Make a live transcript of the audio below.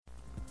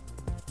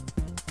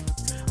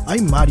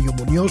I'm Mario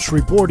Munoz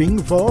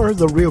reporting for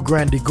the Rio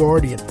Grande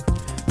Guardian.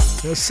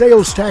 The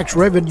sales tax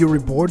revenue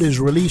report is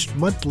released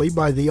monthly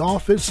by the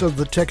Office of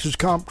the Texas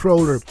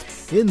Comptroller.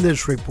 In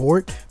this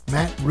report,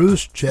 Matt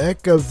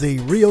Ruszczyk of the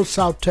Rio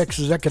South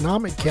Texas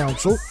Economic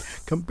Council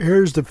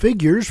compares the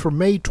figures for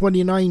May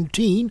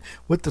 2019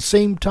 with the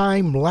same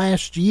time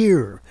last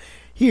year.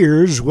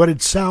 Here's what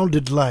it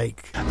sounded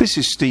like. This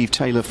is Steve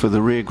Taylor for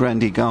the Rio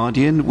Grande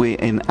Guardian. We're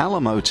in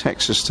Alamo,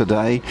 Texas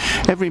today.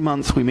 Every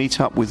month we meet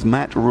up with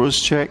Matt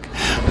Ruszczyk,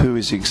 who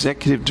is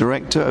Executive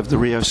Director of the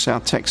Rio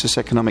South Texas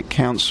Economic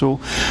Council.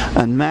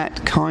 And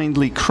Matt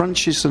kindly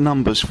crunches the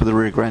numbers for the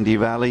Rio Grande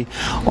Valley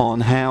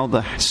on how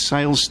the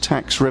sales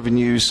tax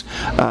revenues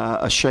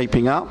are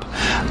shaping up.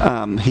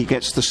 He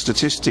gets the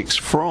statistics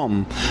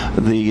from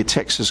the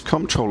Texas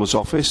Comptroller's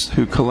Office,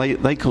 who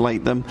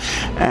collate them,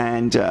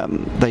 and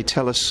they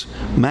tell us.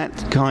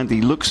 Matt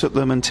kindly looks at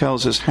them and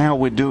tells us how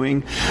we're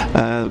doing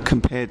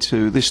compared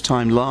to this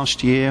time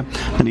last year,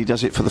 and he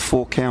does it for the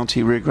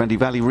four-county Rio Grande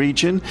Valley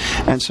region.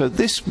 And so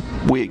this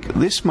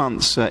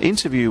month's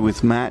interview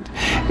with Matt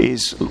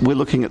is we're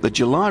looking at the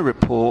July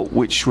report,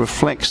 which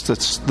reflects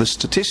the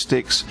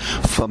statistics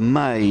for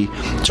May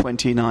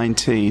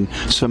 2019.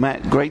 So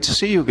Matt, great to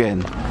see you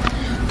again.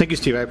 Thank you,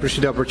 Steve. I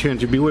appreciate the opportunity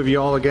to be with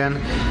you all again.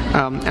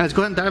 And let's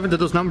go ahead and dive into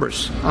those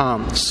numbers.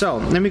 So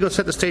let me go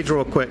set the stage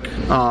real quick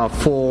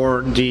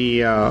for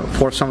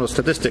some of the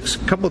statistics. A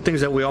couple of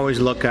things that we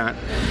always look at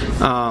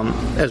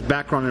as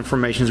background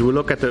information is we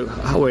look at the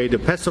way the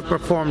peso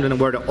performed and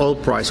where the oil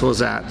price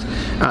was at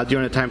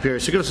during the time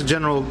period. So it gives us a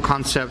general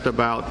concept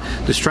about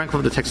the strength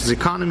of the Texas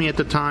economy at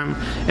the time,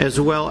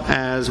 as well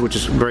as, which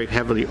is very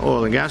heavily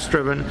oil and gas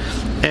driven,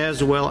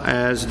 as well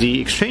as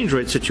the exchange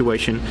rate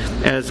situation,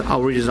 as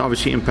our region is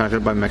obviously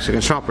impacted by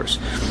Mexican shoppers.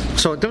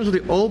 So in terms of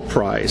the oil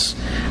price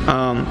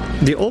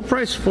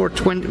for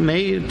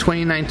May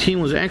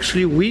 2019 was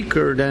actually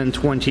weaker than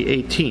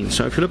 2018.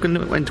 So if you look in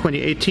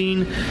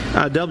 2018,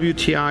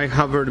 WTI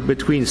hovered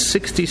between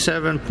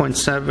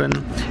 67.7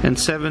 and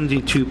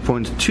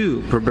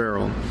 72.2 per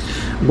barrel,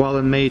 while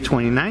in May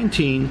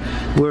 2019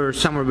 we're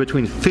somewhere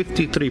between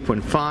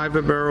 53.5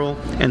 a barrel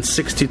and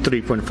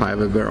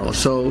 63.5 a barrel.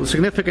 So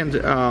significant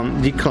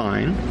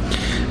decline.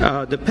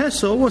 The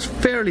peso was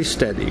fairly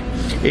steady.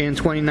 In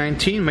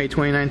 2019, May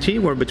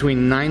 2019, we're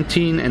between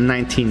 19 and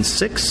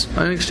 19.6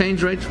 on an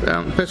exchange rate,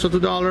 peso to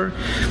dollar.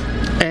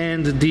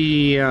 And in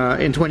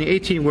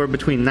 2018, we're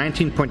between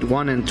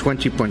 19.1 and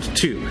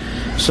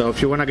 20.2. So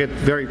if you want to get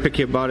very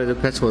picky about it, the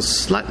peso was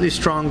slightly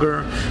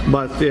stronger,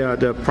 but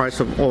the price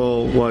of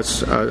oil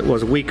was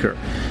weaker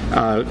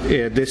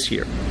this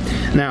year.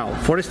 Now,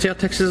 for the state of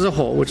Texas as a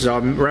whole, which is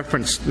our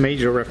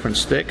major reference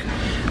stick,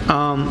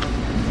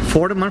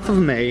 for the month of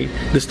May,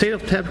 the state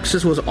of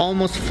Texas was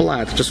almost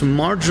flat, just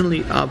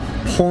marginally up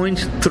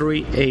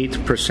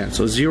 0.38%,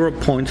 so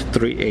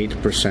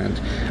 0.38%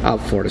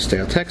 up for the state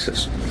of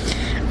Texas.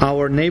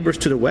 Our neighbors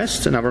to the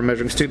west, and our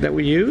measuring stick that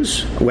we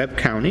use, Webb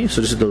County,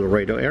 so this is the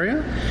Laredo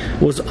area,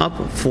 was up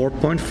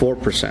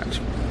 4.4%.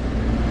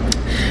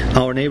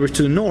 Our neighbors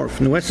to the north,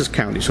 Nueces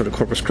County, so the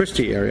Corpus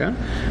Christi area,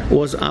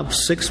 was up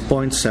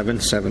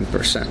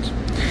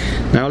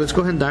 6.77%. Now let's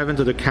go ahead and dive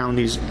into the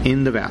counties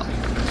in the valley.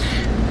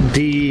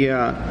 The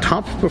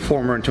top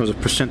performer in terms of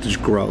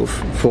percentage growth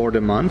for the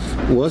month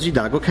was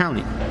Hidalgo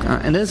County.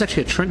 And that is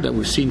actually a trend that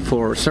we've seen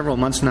for several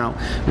months now,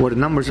 where the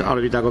numbers out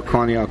of Hidalgo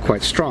County are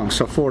quite strong.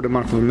 So for the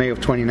month of May of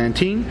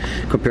 2019,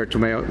 compared to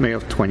May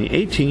of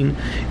 2018,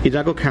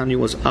 Hidalgo County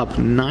was up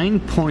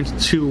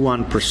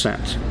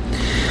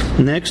 9.21%.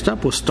 Next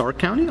up was Stark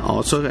County,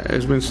 also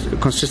has been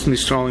consistently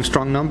showing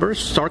strong numbers.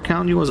 Stark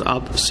County was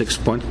up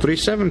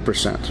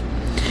 6.37%.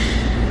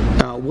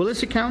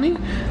 Willacy County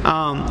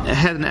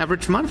had an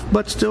average month,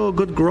 but still a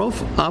good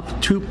growth, up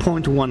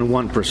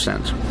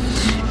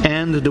 2.11%.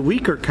 And the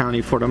weaker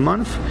county for the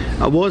month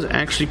was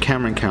actually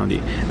Cameron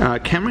County.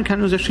 Cameron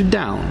County was actually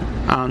down.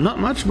 Not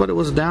much, but it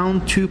was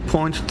down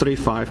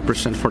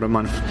 2.35% for the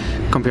month,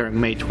 comparing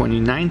May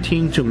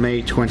 2019 to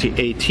May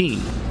 2018.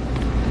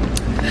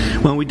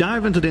 When we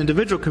dive into the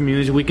individual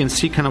communities, we can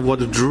see kind of what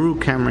drew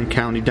Cameron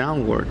County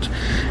downward.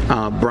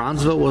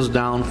 Brownsville was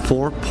down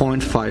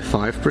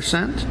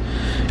 4.55%.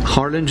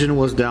 Harlingen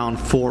was down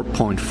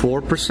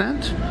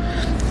 4.4%.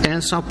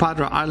 And South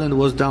Padre Island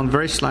was down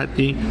very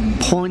slightly,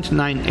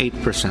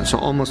 0.98%, so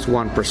almost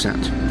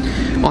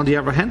 1%. On the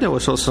other hand, there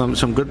was also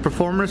some good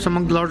performers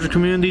among the larger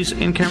communities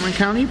in Cameron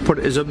County. Port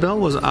Isabel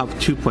was up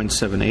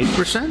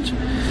 2.78%,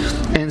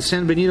 and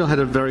San Benito had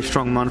a very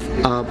strong month,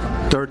 up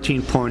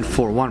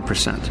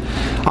 13.41%.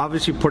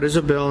 Obviously, Port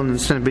Isabel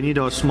and San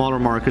Benito are smaller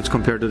markets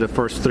compared to the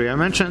first three I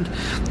mentioned,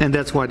 and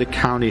that's why the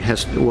county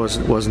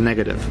was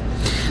negative.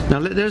 Now,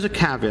 there's a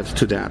caveat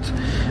to that.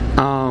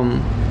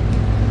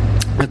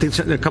 I think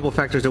a couple of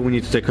factors that we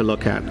need to take a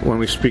look at when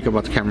we speak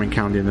about Cameron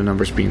County and the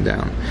numbers being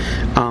down.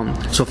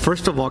 So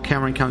first of all,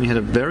 Cameron County had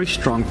a very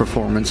strong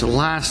performance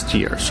last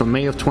year, so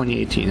May of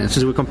 2018. And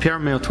since we compare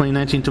May of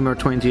 2019 to May of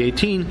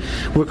 2018,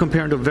 we're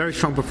comparing a very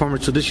strong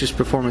performance to this year's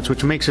performance,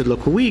 which makes it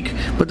look weak,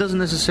 but doesn't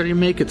necessarily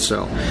make it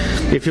so.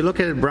 If you look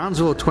at it,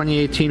 Brownsville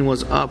 2018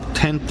 was up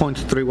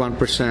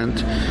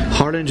 10.31%,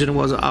 Harlingen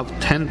was up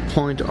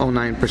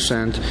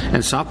 10.09%,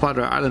 and South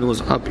Padre Island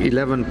was up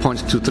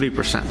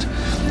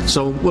 11.23%.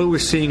 So what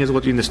we're seeing is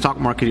what in the stock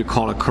market you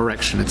call a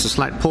correction. It's a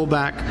slight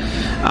pullback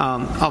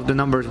of the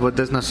numbers, but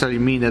doesn't necessarily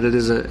mean that it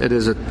is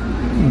a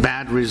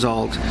bad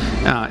result.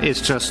 It's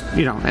just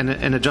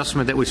an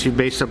adjustment that we see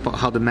based upon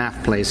how the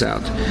math plays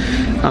out.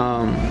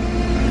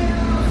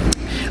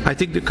 I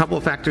think the couple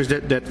of factors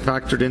that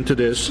factored into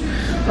this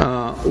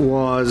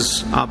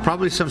was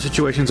probably some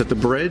situations at the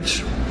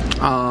bridge.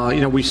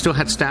 We still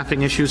had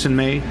staffing issues in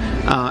May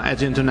at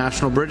the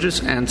international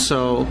bridges, and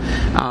so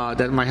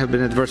that might have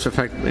been an adverse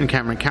effect in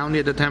Cameron County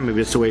at the time.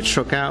 Maybe it's the way it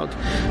shook out.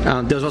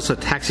 There was also a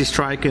taxi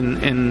strike in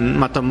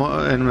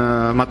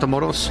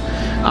Matamoros.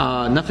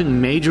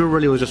 Nothing major,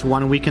 really. It was just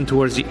one weekend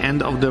towards the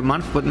end of the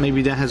month, but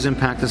maybe that has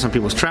impacted some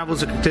people's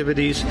travels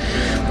activities.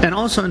 And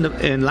also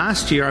in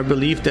last year, I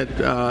believe that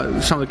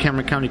some of the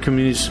Cameron County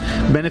communities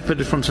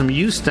benefited from some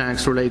use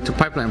tax related to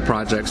pipeline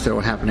projects that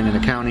were happening in the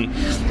county,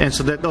 and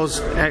so that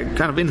those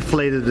kind of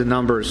inflated the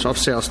numbers of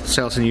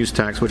sales and use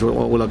tax, which we're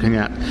looking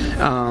at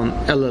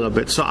a little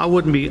bit. So I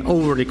wouldn't be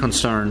overly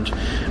concerned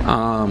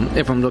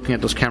if I'm looking at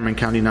those Cameron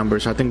County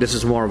numbers. I think this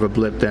is more of a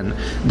blip than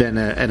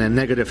a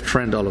negative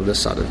trend all of a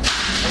sudden.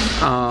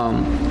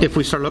 If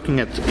we start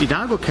looking at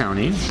Hidalgo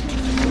County,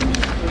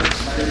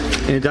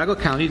 in Hidalgo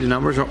County, the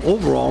numbers are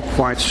overall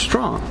quite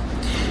strong.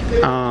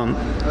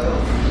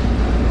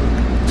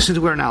 Since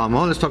we're in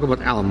Alamo, let's talk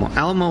about Alamo.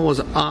 Alamo was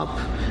up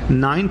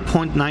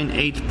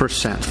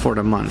 9.98% for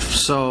the month,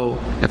 so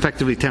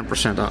effectively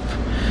 10% up.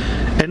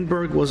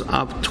 Edinburgh was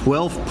up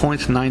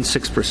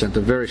 12.96%,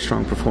 a very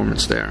strong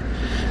performance there.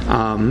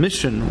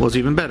 Mission was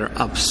even better,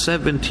 up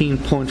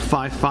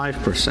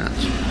 17.55%.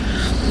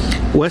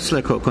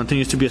 Weslaco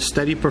continues to be a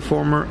steady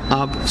performer,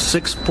 up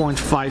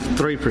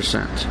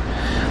 6.53%.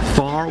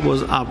 Pharr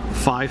was up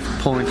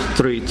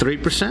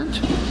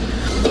 5.33%.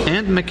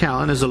 And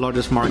McAllen, is the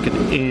largest market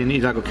in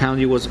Hidalgo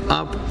County, was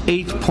up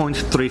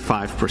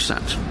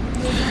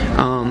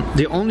 8.35%.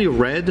 The only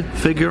red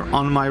figure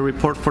on my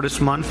report for this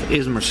month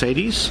is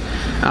Mercedes.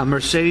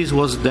 Mercedes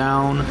was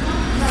down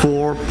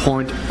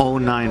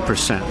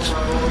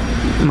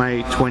 4.09%,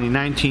 May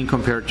 2019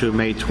 compared to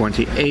May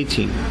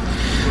 2018.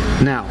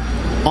 Now,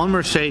 on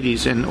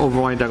Mercedes and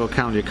overall in Hidalgo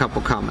County, a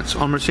couple comments.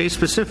 On Mercedes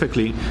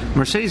specifically,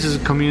 Mercedes as a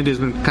community has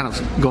been kind of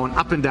going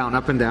up and down,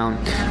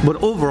 but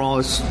overall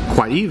it's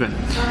quite even.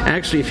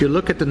 Actually, if you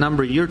look at the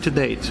number year to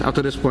date, up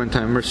to this point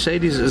in time,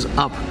 Mercedes is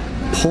up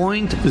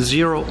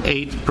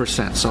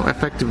 0.08%, so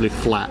effectively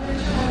flat.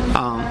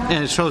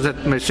 And it shows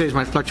that Mercedes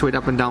might fluctuate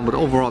up and down, but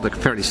overall they're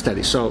fairly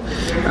steady. So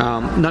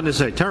not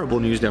necessarily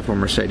terrible news there for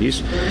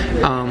Mercedes.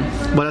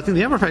 But I think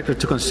the other factor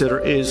to consider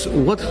is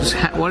what is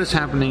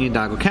happening in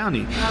Hidalgo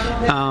County.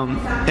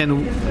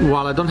 And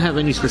while I don't have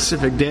any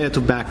specific data to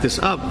back this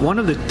up, one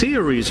of the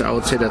theories I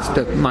would say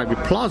that might be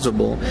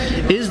plausible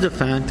is the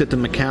fact that the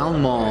McAllen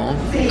Mall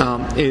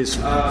is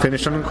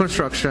finished under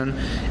construction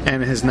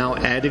and is now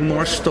adding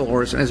more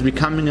stores and is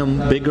becoming a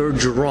bigger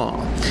draw.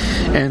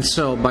 And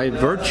so by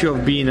virtue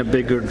of being a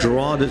bigger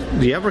draw,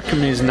 the other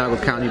communities in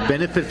Hidalgo County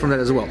benefit from that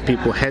as well.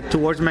 People head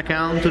towards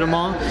McAllen to the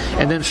mall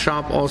and then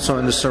shop also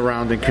in the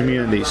surrounding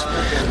communities.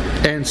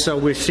 And so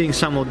we're seeing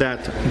some of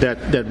that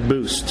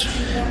boost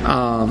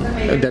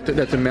that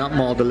the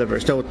mall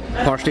delivers. That would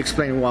partially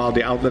explain why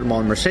the outlet mall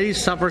in Mercedes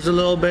suffers a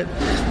little bit,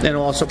 and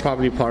also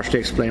probably partially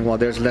explain why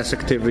there's less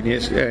activity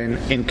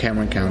in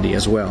Cameron County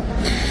as well.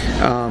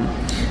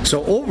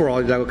 So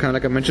overall, Hidalgo County,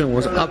 like I mentioned,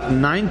 was up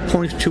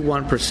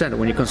 9.21%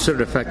 when you consider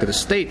the fact that the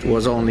state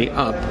was only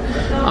up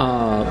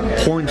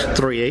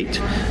 0.38.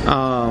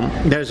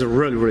 That is a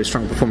really, really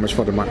strong performance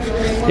for the month.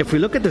 If we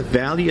look at the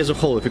valley as a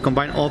whole, if we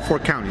combine all four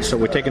counties, so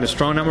we're taking a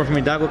strong number from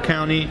Hidalgo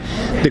County,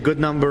 the good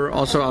number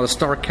also out of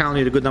Stark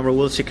County, the good number of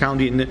Williston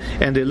County,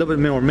 and the little bit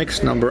more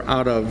mixed number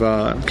out of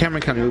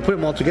Cameron County, we put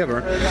them all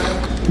together,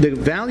 the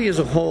valley as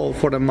a whole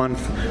for the month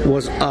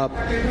was up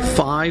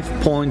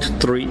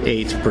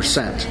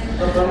 5.38%.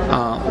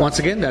 Once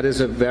again, that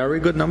is a very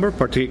good number,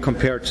 particularly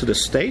compared to the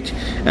state,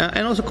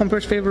 and also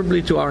compares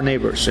favorably to our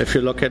neighbors. If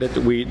you look at it,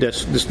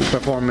 this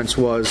performance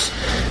was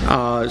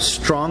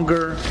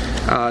stronger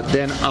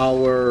than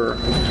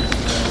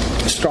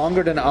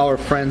our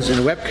friends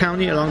in Webb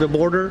County along the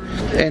border,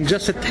 and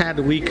just a tad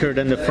weaker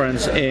than the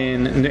friends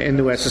in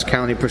Nueces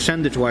County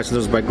percentage-wise,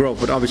 those by growth.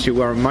 But obviously,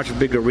 we're a much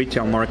bigger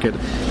retail market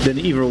than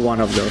either one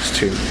of those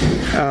two.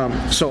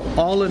 So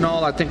all in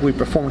all, I think we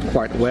performed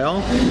quite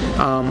well.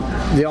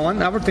 The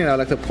one other thing I'd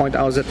like to point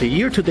out is that the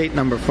year-to-date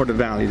number for the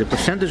Valley, the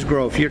percentage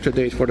growth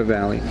year-to-date for the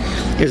Valley,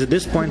 is at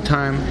this point in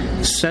time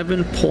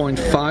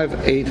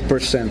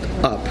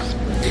 7.58% up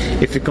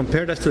If you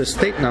compare that to the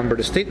state number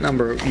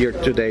year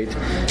to date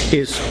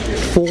is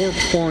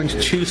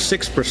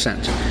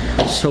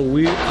 4.26%. So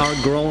we are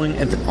growing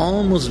at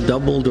almost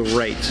double the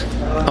rate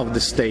of the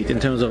state in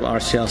terms of our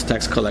sales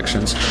tax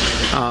collections,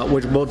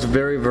 which bodes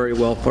very, very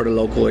well for the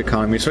local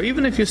economy. So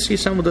even if you see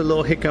some of the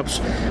little hiccups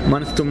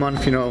month to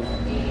month,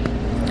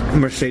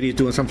 Mercedes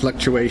doing some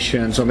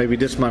fluctuations, or maybe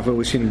this month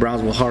we've seen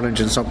Brownsville,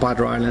 Harlingen, South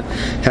Padre Island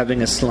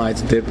having a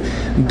slight dip.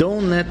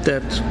 Don't let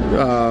that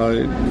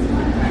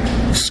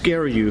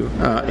scare you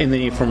in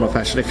any form or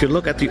fashion. If you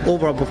look at the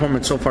overall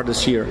performance so far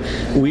this year,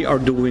 we are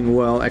doing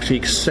well, actually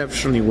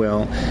exceptionally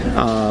well,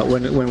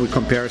 when we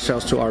compare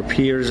ourselves to our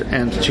peers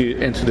and to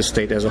the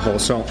state as a whole.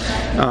 So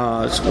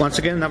once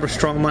again, another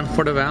strong month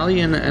for the Valley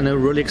and a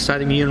really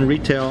exciting year in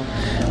retail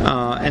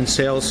and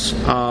sales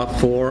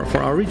for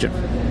our region.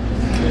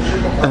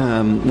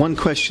 One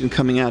question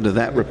coming out of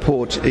that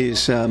report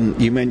is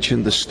you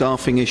mentioned the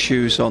staffing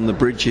issues on the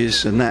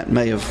bridges, and that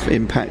may have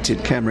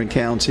impacted Cameron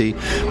County,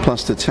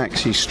 plus the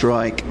taxi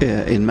strike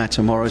in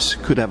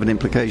Matamoros could have an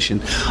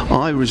implication.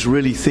 I was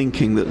really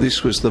thinking that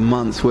this was the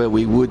month where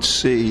we would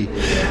see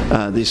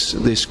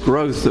this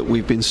growth that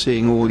we've been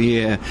seeing all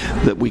year,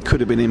 that we could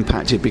have been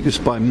impacted, because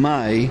by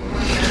May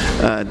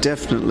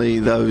definitely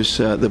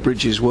the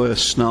bridges were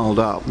snarled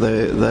up.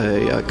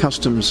 The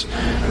customs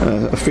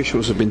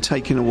officials have been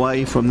taken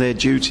away from their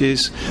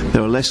duties.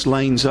 There are less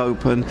lanes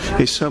open.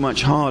 It's so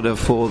much harder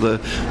for the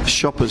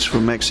shoppers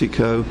from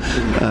Mexico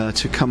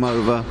to come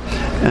over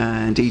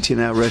and eat in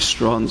our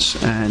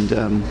restaurants and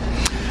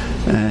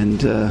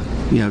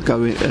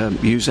go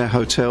use our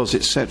hotels,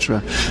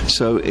 etc.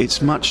 So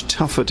it's much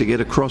tougher to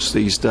get across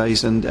these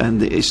days,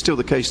 and it's still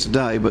the case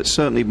today, but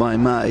certainly by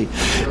May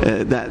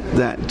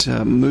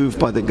that move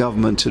by the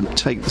government to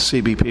take the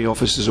CBP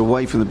officers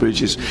away from the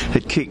bridges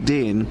had kicked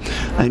in,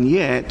 and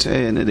yet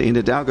in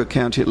Hidalgo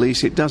County at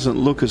least it doesn't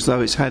look as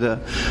though it's had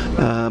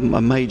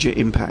a major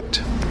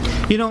impact.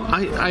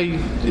 I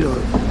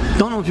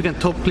don't know if you can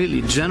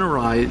completely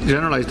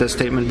generalize that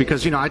statement,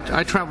 because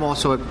I travel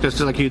also just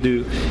like you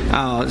do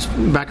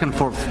back and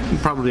forth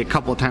probably a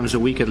couple of times a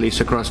week at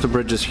least across the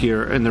bridges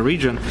here in the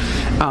region,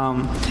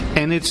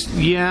 and it's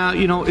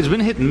been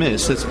hit and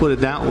miss. Let's put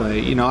it that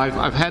way.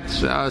 I've had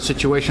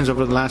situations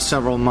over the last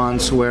several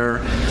months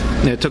where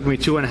it took me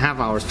 2.5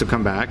 hours to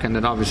come back, and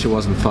that obviously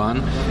wasn't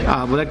fun.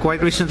 But I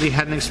quite recently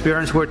had an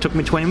experience where it took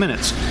me 20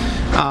 minutes,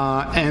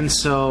 and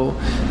so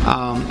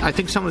I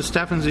think some of the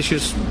staffing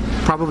issues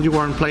probably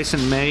were in place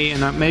in May,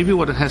 and maybe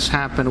what has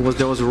happened was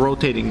there was a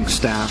rotating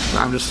staff.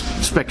 I'm just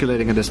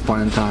speculating at this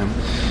point in time,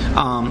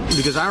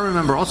 because I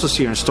remember also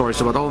seeing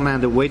stories about, oh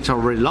man, the waits are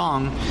really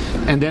long,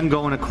 and then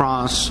going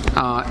across,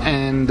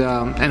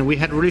 and we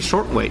had really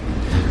short wait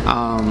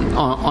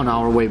on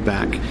our way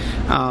back,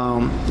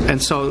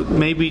 and so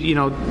maybe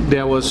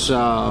there was.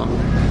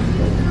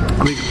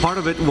 Part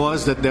of it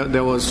was that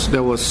there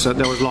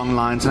was long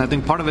lines, and I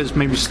think part of it is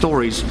maybe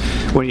stories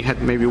where you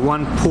had maybe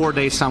one poor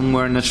day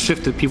somewhere and it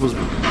shifted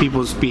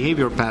people's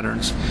behavior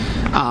patterns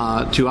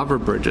to other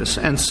bridges,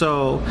 and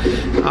so.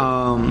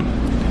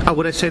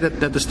 Would I say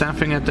that the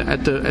staffing at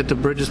the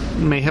bridges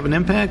may have an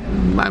impact?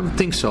 I would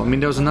think so.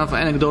 There was enough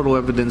anecdotal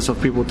evidence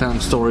of people telling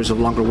stories of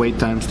longer wait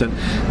times that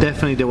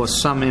definitely there was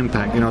some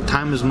impact.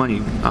 Time is money,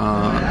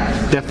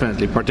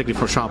 definitely, particularly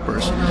for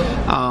shoppers.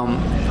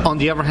 On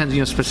the other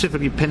hand,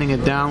 specifically pinning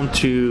it down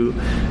to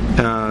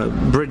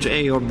Bridge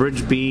A or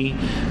Bridge B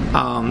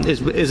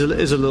is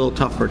a little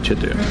tougher to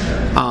do.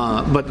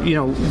 But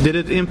did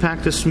it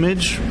impact a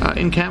smidge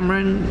in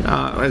Cameron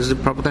as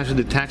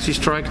potentially the taxi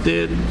strike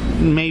did?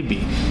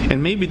 Maybe.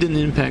 And maybe didn't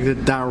impact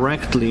it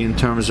directly in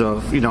terms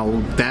of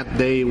that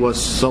day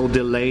was so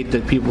delayed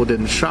that people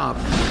didn't shop,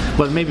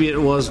 but maybe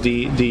it was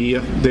the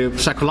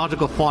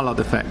psychological fallout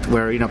effect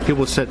where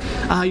people said,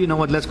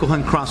 let's go ahead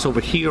and cross over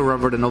here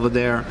rather than over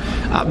there,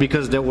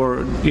 because there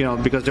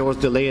was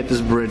delay at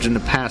this bridge in the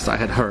past, I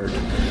had heard.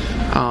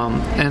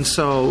 And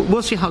so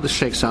we'll see how this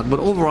shakes out. But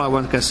overall,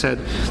 like I said,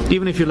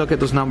 even if you look at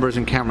those numbers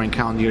in Cameron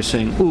County, you're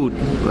saying, ooh,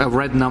 a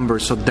red number,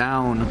 so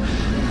down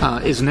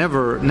is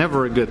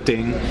never a good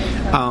thing.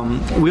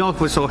 We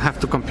also have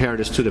to compare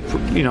this to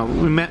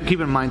keep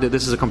in mind that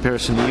this is a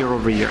comparison year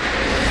over year.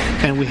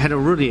 And we had a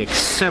really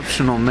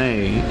exceptional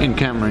May in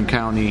Cameron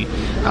County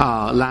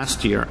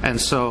last year. And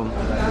so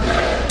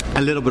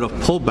a little bit of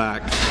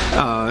pullback,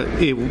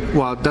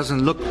 while it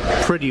doesn't look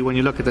pretty when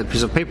you look at that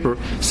piece of paper,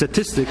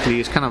 statistically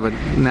it's kind of a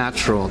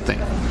natural thing.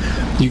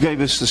 You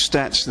gave us the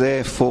stats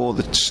there for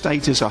the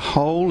state as a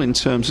whole in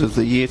terms of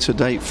the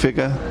year-to-date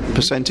figure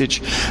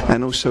percentage,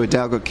 and also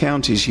Hidalgo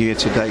County's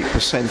year-to-date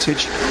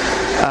percentage.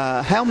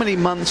 How many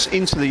months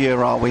into the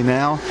year are we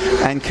now?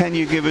 And can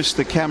you give us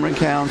the Cameron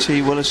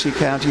County, Willacy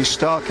County,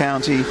 Starr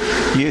County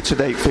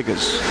year-to-date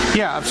figures?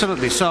 Yeah,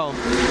 absolutely. So,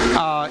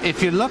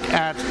 if you look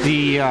at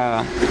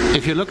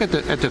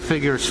the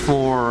figures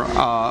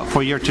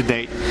for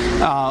year-to-date,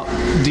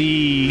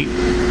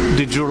 the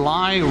the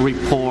July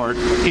report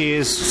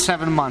is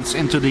 7 months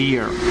into the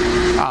year.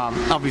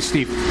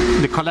 Obviously,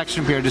 the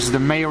collection period, this is the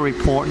May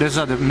report, these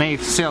are the May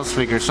sales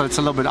figures, so it's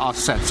a little bit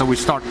offset. So we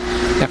start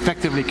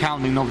effectively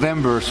counting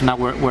November, so now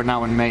we're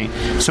now in May.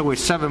 So we're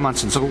 7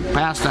 months in, so we're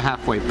past the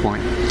halfway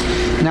point.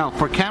 Now,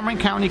 for Cameron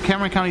County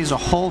as a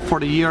whole for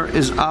the year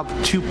is up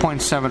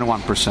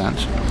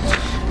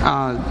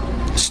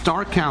 2.71%.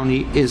 Stark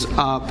County is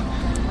up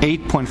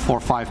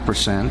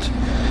 8.45%.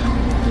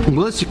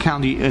 Williston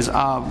County is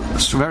up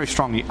very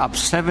strongly, up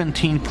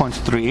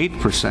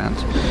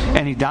 17.38%,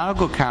 and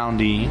Hidalgo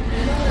County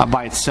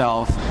by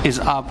itself is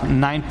up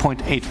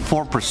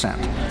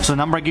 9.84%. So the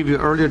number I gave you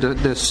earlier,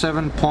 the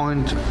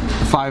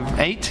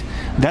 7.58,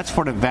 that's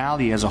for the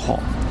valley as a whole.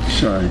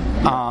 Sorry.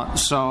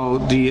 So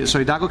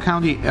Hidalgo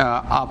County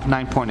up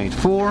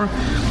 9.84,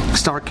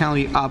 Stark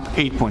County up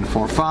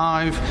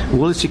 8.45,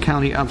 Williston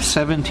County up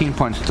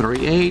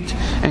 17.38,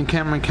 and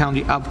Cameron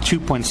County up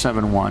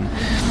 2.71.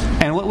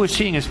 And what we're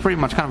seeing is pretty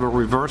much kind of a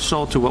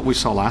reversal to what we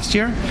saw last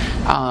year,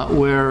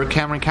 where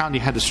Cameron County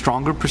had the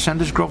stronger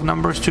percentage growth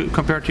numbers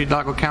compared to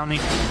Hidalgo County.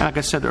 And like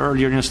I said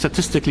earlier,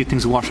 statistically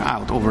things wash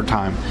out over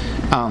time.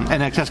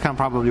 And that's kind of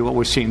probably what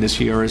we're seeing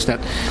this year, is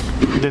that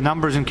the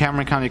numbers in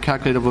Cameron County are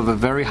calculated with a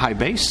very high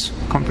base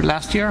compared to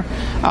last year,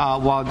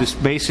 while this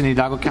base in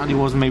Hidalgo County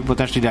wasn't maybe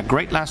potentially that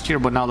great last year,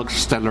 but now looks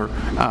stellar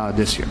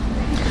this year.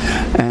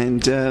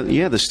 And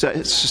the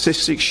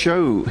statistics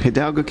show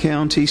Hidalgo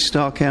County,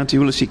 Stark County,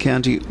 Williston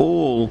County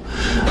all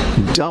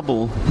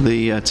double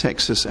the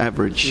Texas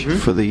average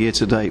for the year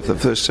to date, for the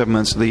first 7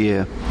 months of the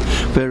year.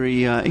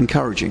 Very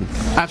encouraging.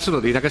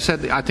 Absolutely. Like I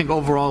said, I think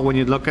overall when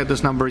you look at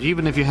this number,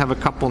 even if you have a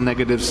couple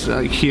negatives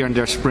here and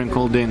there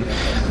sprinkled in,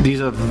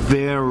 these are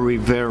very,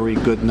 very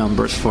good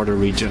numbers for the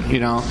region.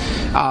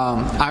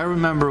 I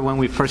remember when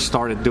we first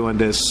started doing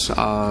this,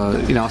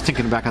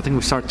 thinking back, I think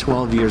we started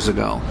 12 years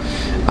ago.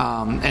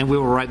 And we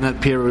were right in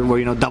that period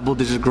where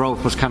double-digit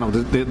growth was kind of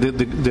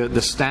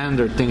the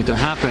standard thing to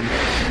happen.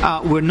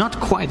 We're not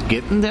quite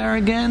getting there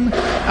again,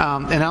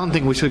 and I don't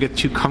think we should get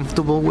too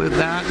comfortable with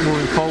that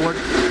moving forward.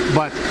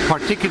 But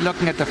particularly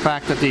looking at the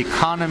fact that the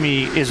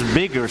economy is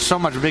bigger, so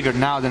much bigger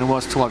now than it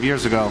was 12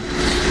 years ago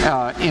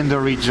in the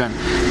region,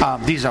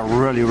 these are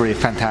really, really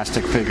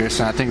fantastic figures.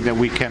 And I think that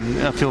we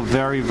can feel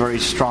very, very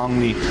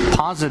strongly,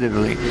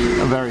 positively,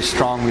 very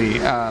strongly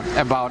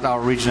about our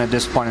region at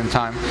this point in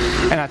time.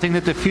 And I think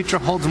that the future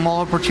holds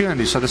more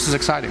opportunities, so this is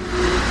exciting.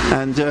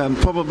 And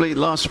probably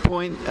last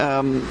point,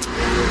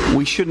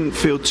 we shouldn't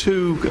feel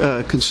too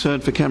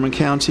concerned for Cameron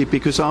County,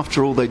 because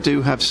after all, they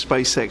do have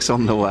SpaceX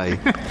on the way.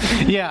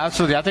 Yeah,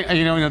 absolutely. I think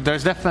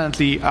there's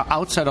definitely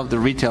outside of the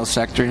retail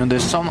sector,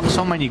 there's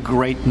so many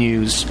great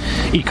news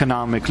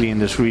economically in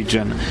this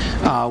region.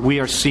 We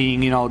are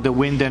seeing the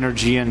wind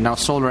energy and now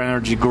solar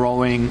energy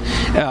growing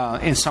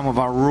in some of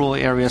our rural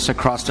areas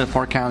across the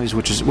 4 counties,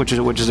 which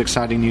is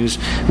exciting news.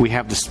 We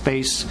have the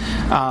space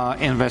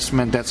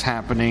investment that's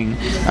happening.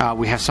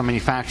 We have some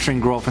manufacturing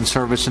growth and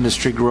service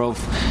industry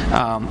growth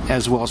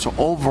as well. So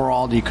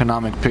overall, the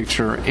economic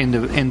picture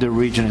in the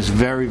region is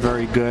very,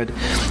 very good.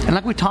 And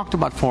like we talked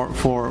about for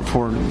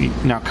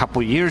a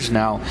couple of years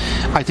now,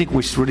 I think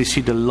we really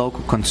see the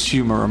local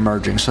consumer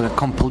emerging. So the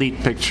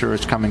complete picture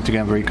is coming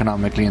together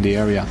economically in the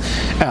area,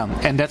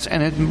 and that's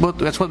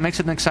what makes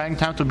it an exciting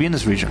time to be in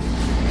this region.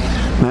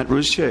 Matt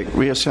Rzucek,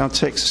 Rio South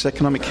Texas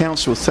Economic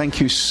Council,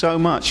 thank you so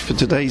much for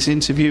today's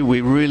interview.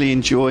 We really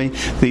enjoy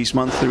these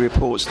monthly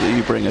reports that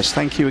you bring us.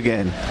 Thank you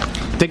again.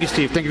 Thank you,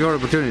 Steve. Thank you for the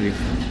opportunity.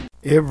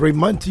 Every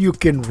month you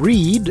can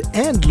read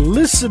and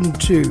listen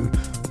to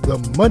the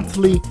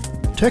monthly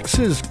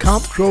Texas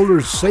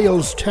Comptroller's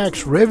Sales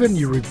Tax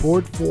Revenue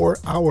Report for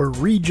our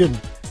region.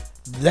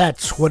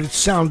 That's what it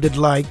sounded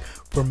like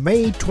for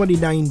May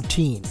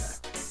 2019.